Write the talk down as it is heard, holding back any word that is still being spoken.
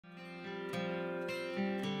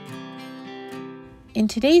In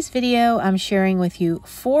today's video, I'm sharing with you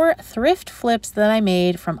 4 thrift flips that I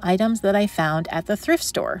made from items that I found at the thrift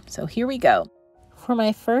store. So here we go. For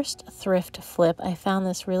my first thrift flip, I found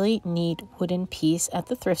this really neat wooden piece at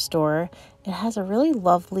the thrift store. It has a really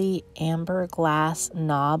lovely amber glass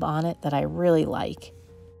knob on it that I really like.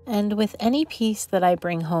 And with any piece that I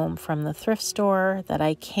bring home from the thrift store that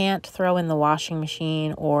I can't throw in the washing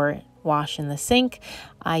machine or wash in the sink,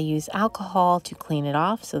 I use alcohol to clean it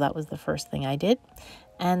off. So that was the first thing I did.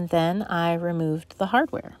 And then I removed the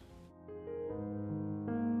hardware.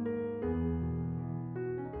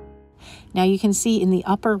 Now you can see in the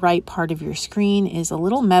upper right part of your screen is a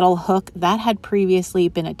little metal hook that had previously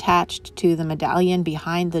been attached to the medallion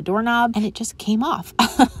behind the doorknob, and it just came off.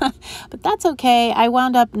 But that's okay. I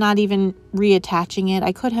wound up not even reattaching it.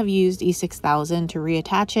 I could have used E6000 to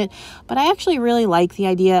reattach it, but I actually really like the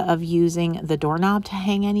idea of using the doorknob to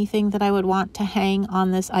hang anything that I would want to hang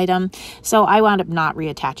on this item. So I wound up not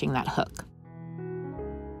reattaching that hook.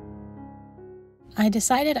 I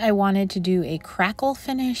decided I wanted to do a crackle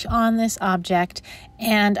finish on this object,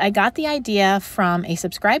 and I got the idea from a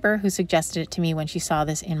subscriber who suggested it to me when she saw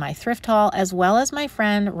this in my thrift haul, as well as my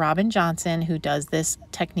friend Robin Johnson, who does this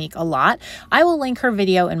technique a lot. I will link her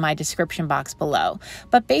video in my description box below.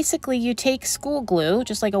 But basically you take school glue,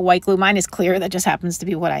 just like a white glue, mine is clear, that just happens to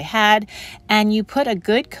be what I had, and you put a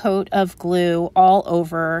good coat of glue all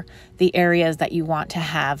over the areas that you want to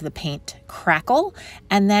have the paint crackle,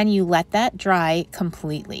 and then you let that dry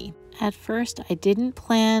completely. At first, I didn't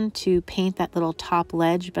plan to paint that little top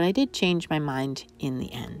ledge, but I did change my mind in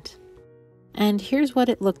the end. And here's what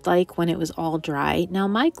it looked like when it was all dry. Now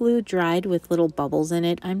my glue dried with little bubbles in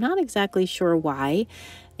it. I'm not exactly sure why.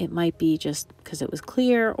 It might be just because it was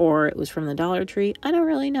clear or it was from the Dollar Tree. I don't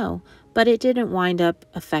really know, but it didn't wind up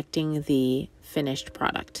affecting the finished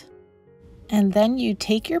product. And then you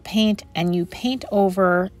take your paint and you paint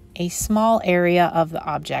over a small area of the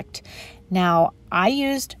object. Now, I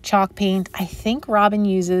used chalk paint. I think Robin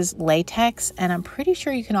uses latex, and I'm pretty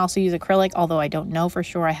sure you can also use acrylic, although I don't know for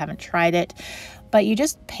sure. I haven't tried it. But you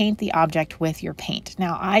just paint the object with your paint.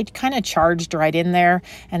 Now, I kind of charged right in there,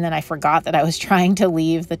 and then I forgot that I was trying to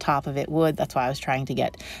leave the top of it wood. That's why I was trying to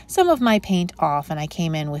get some of my paint off, and I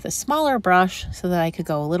came in with a smaller brush so that I could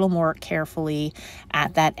go a little more carefully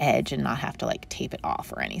at that edge and not have to like tape it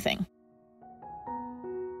off or anything.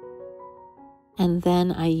 And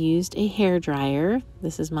then I used a hair dryer.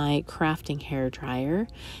 This is my crafting hair dryer,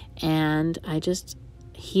 and I just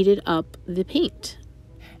heated up the paint.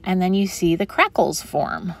 And then you see the crackles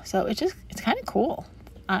form. So it's kind of cool.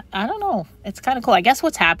 I don't know. It's kind of cool. I guess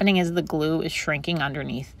what's happening is the glue is shrinking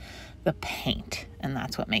underneath the paint, and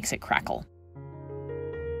that's what makes it crackle.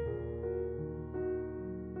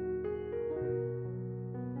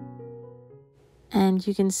 And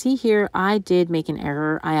you can see here, I did make an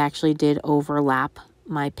error. I actually did overlap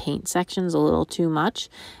my paint sections a little too much,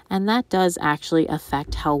 and that does actually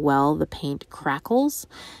affect how well the paint crackles.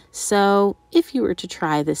 So if you were to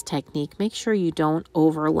try this technique, make sure you don't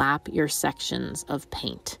overlap your sections of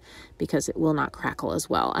paint because it will not crackle as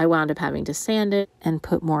well. I wound up having to sand it and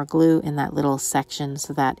put more glue in that little section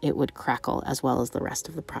so that it would crackle as well as the rest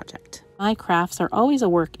of the project. My crafts are always a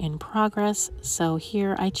work in progress, so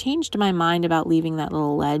here I changed my mind about leaving that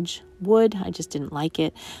little ledge wood. I just didn't like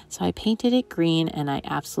it, so I painted it green, and I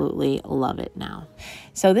absolutely love it now.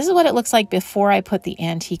 So this is what it looks like before I put the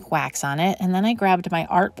antique wax on it, and then I grabbed my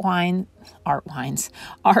Art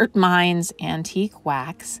Minds antique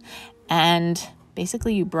wax, and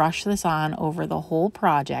basically you brush this on over the whole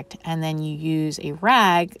project, and then you use a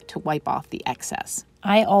rag to wipe off the excess.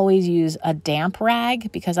 I always use a damp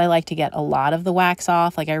rag because I like to get a lot of the wax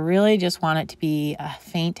off. Like I really just want it to be a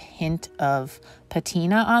faint hint of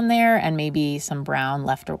patina on there and maybe some brown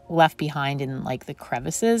left behind in like the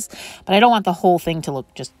crevices, but I don't want the whole thing to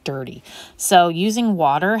look just dirty. So using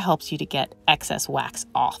water helps you to get excess wax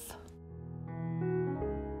off.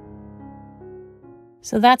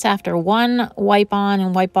 So that's after one wipe on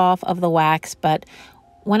and wipe off of the wax, but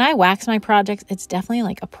when I wax my projects, it's definitely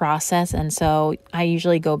like a process, and so I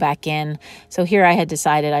usually go back in. So here I had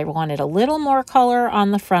decided I wanted a little more color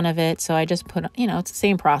on the front of it, so I just put, it's the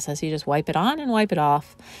same process. You just wipe it on and wipe it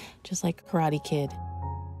off, just like Karate Kid.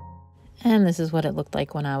 And this is what it looked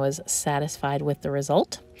like when I was satisfied with the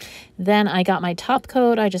result. Then I got my top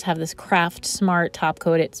coat. I just have this Craft Smart top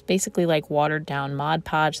coat. It's basically like watered down Mod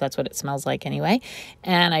Podge. That's what it smells like anyway.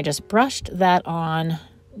 And I just brushed that on.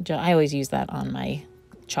 I always use that on my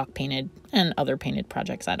chalk painted and other painted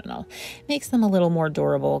projects. I don't know. Makes them a little more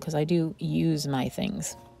durable because I do use my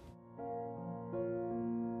things.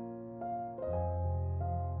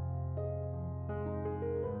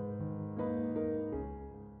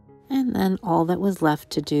 And then all that was left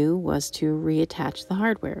to do was to reattach the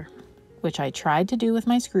hardware, which I tried to do with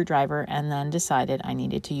my screwdriver and then decided I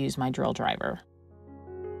needed to use my drill driver.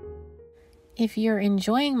 If you're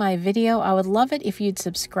enjoying my video, I would love it if you'd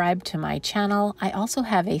subscribe to my channel. I also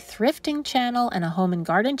have a thrifting channel and a home and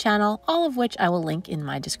garden channel, all of which I will link in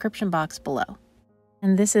my description box below.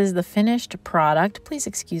 And this is the finished product. Please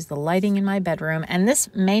excuse the lighting in my bedroom. And this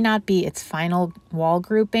may not be its final wall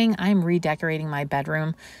grouping. I'm redecorating my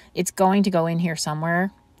bedroom. It's going to go in here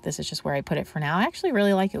somewhere. This is just where I put it for now. I actually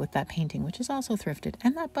really like it with that painting, which is also thrifted,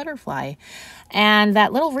 and that butterfly. And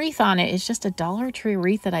that little wreath on it is just a Dollar Tree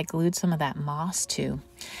wreath that I glued some of that moss to.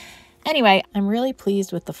 Anyway, I'm really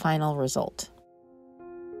pleased with the final result.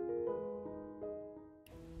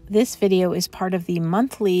 This video is part of the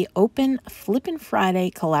monthly Open Flippin' Friday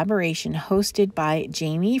collaboration hosted by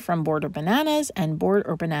Jamie from Board or Bananas and Board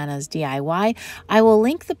or Bananas DIY. I will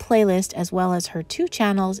link the playlist as well as her 2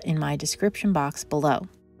 channels in my description box below.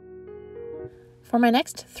 For my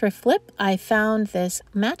next thrift flip, I found this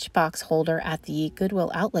matchbox holder at the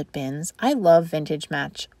Goodwill outlet bins. I love vintage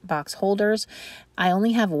matchbox holders. I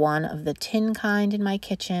only have one of the tin kind in my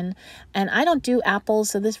kitchen, and I don't do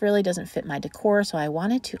apples, so this really doesn't fit my decor, so I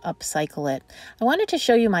wanted to upcycle it. I wanted to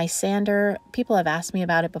show you my sander. People have asked me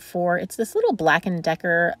about it before. It's this little Black &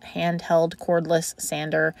 Decker handheld cordless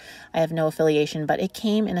sander. I have no affiliation, but it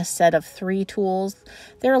came in a set of 3 tools.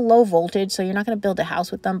 They're low voltage, so you're not going to build a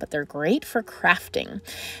house with them, but they're great for crafting.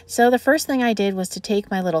 So the first thing I did was to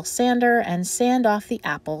take my little sander and sand off the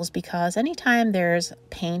apples, because anytime there's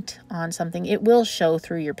paint on something, it will show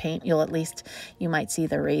through your paint. You might see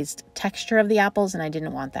the raised texture of the apples, and I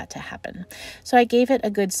didn't want that to happen. So I gave it a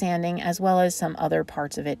good sanding as well as some other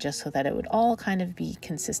parts of it just so that it would all kind of be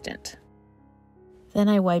consistent. Then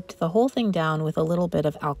I wiped the whole thing down with a little bit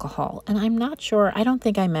of alcohol. And I'm not sure, I don't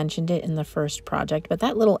think I mentioned it in the first project, but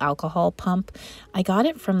that little alcohol pump, I got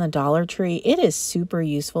it from the Dollar Tree. It is super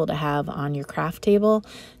useful to have on your craft table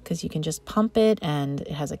because you can just pump it and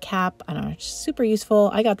it has a cap. I don't know, it's super useful.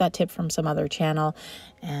 I got that tip from some other channel,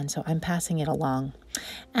 and so I'm passing it along.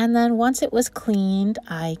 And then once it was cleaned,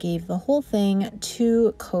 I gave the whole thing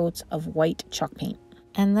 2 coats of white chalk paint.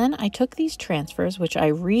 And then I took these transfers, which I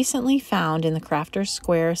recently found in the Crafter's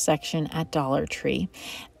Square section at Dollar Tree,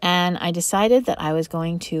 and I decided that I was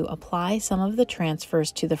going to apply some of the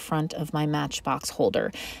transfers to the front of my matchbox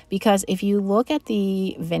holder, because if you look at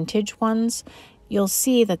the vintage ones, you'll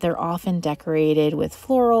see that they're often decorated with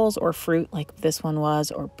florals or fruit like this one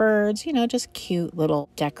was, or birds, you know, just cute little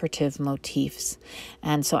decorative motifs.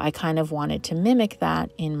 And so I kind of wanted to mimic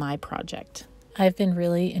that in my project. I've been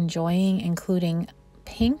really enjoying including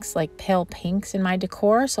pinks, like pale pinks, in my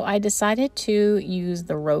decor, so I decided to use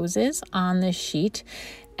the roses on this sheet,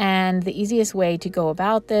 and the easiest way to go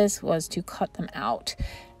about this was to cut them out.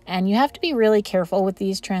 And you have to be really careful with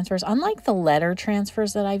these transfers. Unlike the letter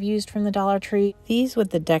transfers that I've used from the Dollar Tree, these with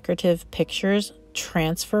the decorative pictures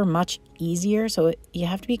transfer much easier, so you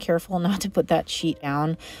have to be careful not to put that sheet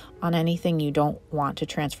down on anything you don't want to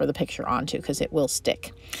transfer the picture onto, because it will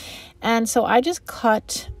stick. And so I just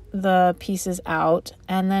cut the pieces out,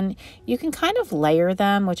 and then you can kind of layer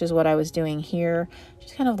them, which is what I was doing here.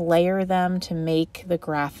 Just kind of layer them to make the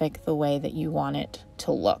graphic the way that you want it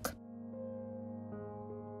to look.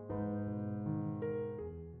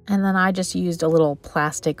 And then I just used a little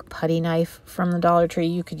plastic putty knife from the Dollar Tree.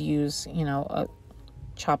 You could use, you know, a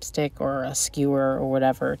chopstick or a skewer or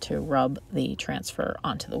whatever to rub the transfer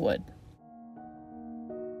onto the wood.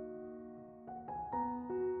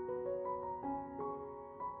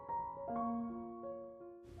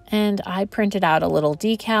 And I printed out a little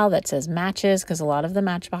decal that says matches, because a lot of the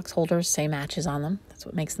matchbox holders say matches on them. That's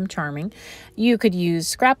what makes them charming. You could use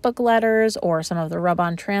scrapbook letters or some of the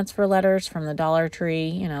rub-on transfer letters from the Dollar Tree,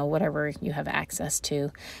 you know, whatever you have access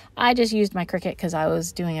to. I just used my Cricut because I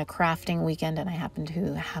was doing a crafting weekend and I happened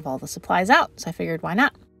to have all the supplies out, so I figured why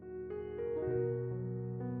not?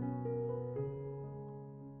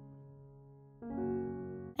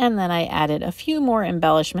 And then I added a few more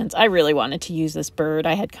embellishments. I really wanted to use this bird.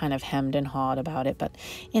 I had kind of hemmed and hawed about it, but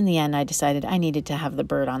in the end I decided I needed to have the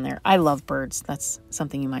bird on there. I love birds. That's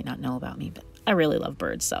something you might not know about me, but I really love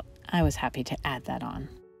birds, so I was happy to add that on.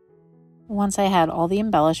 Once I had all the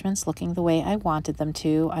embellishments looking the way I wanted them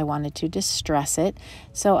to, I wanted to distress it.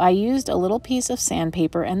 So I used a little piece of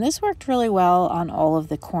sandpaper, and this worked really well on all of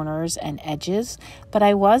the corners and edges, but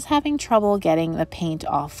I was having trouble getting the paint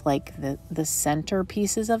off like the center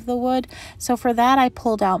pieces of the wood. So for that, I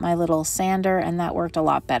pulled out my little sander, and that worked a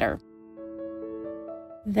lot better.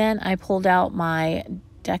 Then I pulled out my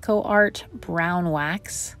DecoArt brown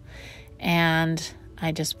wax, and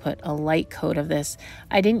I just put a light coat of this.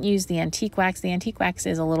 I didn't use the antique wax. The antique wax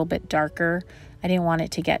is a little bit darker. I didn't want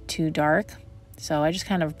it to get too dark. So I just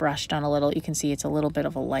kind of brushed on a little. You can see it's a little bit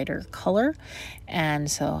of a lighter color. And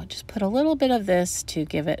so just put a little bit of this to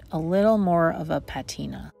give it a little more of a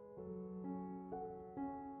patina.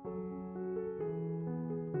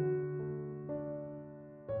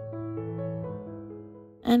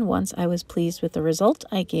 And once I was pleased with the result,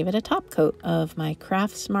 I gave it a top coat of my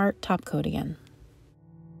Craft Smart top coat again.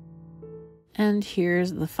 And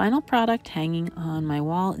here's the final product hanging on my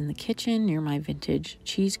wall in the kitchen near my vintage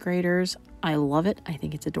cheese graters. I love it. I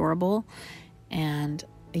think it's adorable. And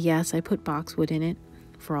yes, I put boxwood in it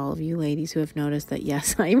for all of you ladies who have noticed that,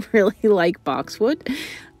 yes, I really like boxwood.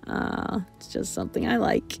 It's just something I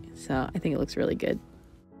like. So I think it looks really good.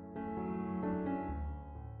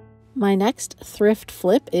 My next thrift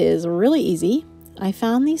flip is really easy. I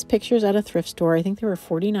found these pictures at a thrift store. I think they were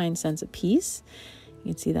 49 cents a piece.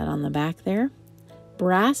 You can see that on the back there.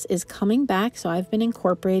 Brass is coming back, so I've been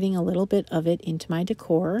incorporating a little bit of it into my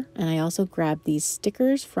decor. And I also grabbed these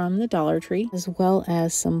stickers from the Dollar Tree, as well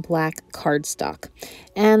as some black cardstock.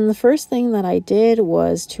 And the first thing that I did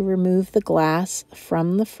was to remove the glass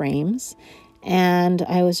from the frames. And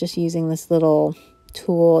I was just using this little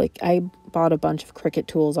tool. I bought a bunch of Cricut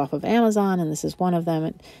tools off of Amazon, and this is one of them.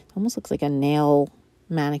 It almost looks like a nail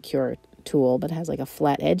manicure tool, but has like a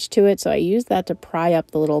flat edge to it. So I used that to pry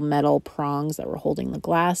up the little metal prongs that were holding the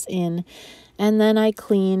glass in. And then I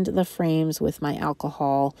cleaned the frames with my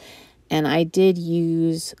alcohol. And I did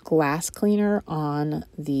use glass cleaner on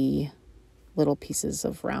the little pieces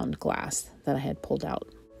of round glass that I had pulled out.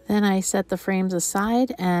 Then I set the frames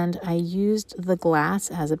aside and I used the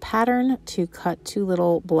glass as a pattern to cut 2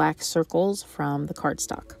 little black circles from the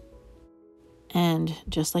cardstock. And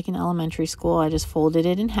just like in elementary school, I just folded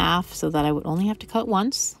it in half so that I would only have to cut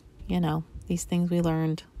once. You know, these things we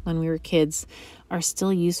learned when we were kids are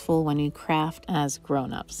still useful when you craft as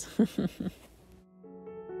grown-ups.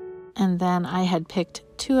 And then I had picked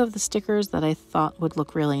 2 of the stickers that I thought would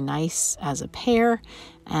look really nice as a pair,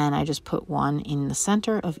 and I just put one in the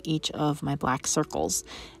center of each of my black circles.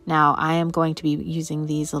 Now I am going to be using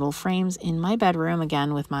these little frames in my bedroom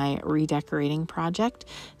again with my redecorating project,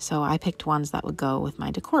 so I picked ones that would go with my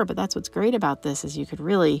decor. But that's what's great about this is you could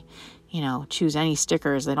really, you know, choose any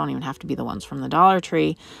stickers. They don't even have to be the ones from the Dollar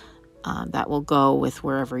Tree. That will go with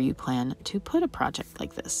wherever you plan to put a project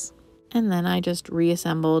like this. And then I just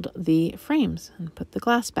reassembled the frames and put the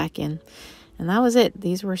glass back in. And that was it.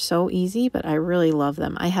 These were so easy, but I really love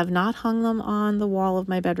them. I have not hung them on the wall of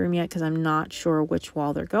my bedroom yet because I'm not sure which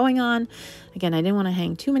wall they're going on. Again, I didn't want to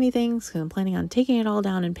hang too many things because I'm planning on taking it all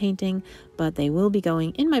down and painting, but they will be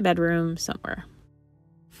going in my bedroom somewhere.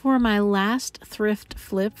 For my last thrift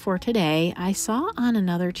flip for today, I saw on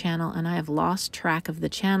another channel, and I have lost track of the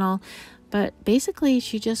channel, but basically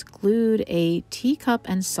she just glued a teacup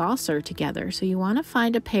and saucer together. So you want to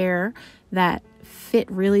find a pair that fit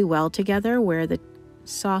really well together, where the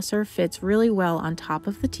saucer fits really well on top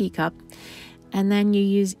of the teacup. And then you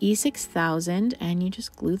use E6000 and you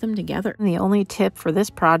just glue them together. And the only tip for this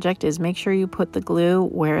project is make sure you put the glue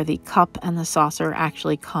where the cup and the saucer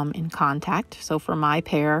actually come in contact. So for my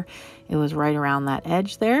pair, it was right around that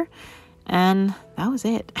edge there. And that was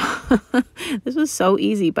it. This was so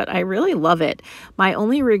easy, but I really love it. My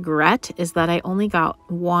only regret is that I only got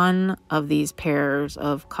one of these pairs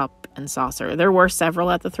of cup and saucer. There were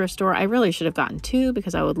several at the thrift store. I really should have gotten 2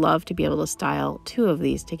 because I would love to be able to style 2 of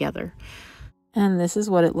these together. And this is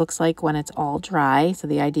what it looks like when it's all dry. So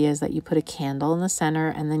the idea is that you put a candle in the center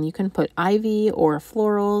and then you can put ivy or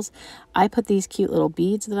florals. I put these cute little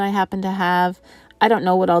beads that I happen to have. I don't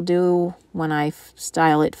know what I'll do when I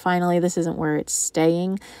style it finally. This isn't where it's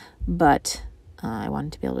staying, but I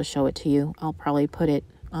wanted to be able to show it to you. I'll probably put it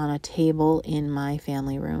on a table in my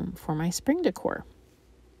family room for my spring decor.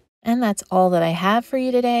 And that's all that I have for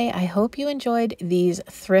you today. I hope you enjoyed these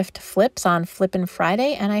thrift flips on Flippin'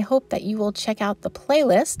 Friday, and I hope that you will check out the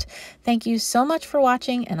playlist. Thank you so much for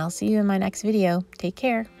watching, and I'll see you in my next video. Take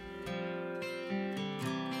care.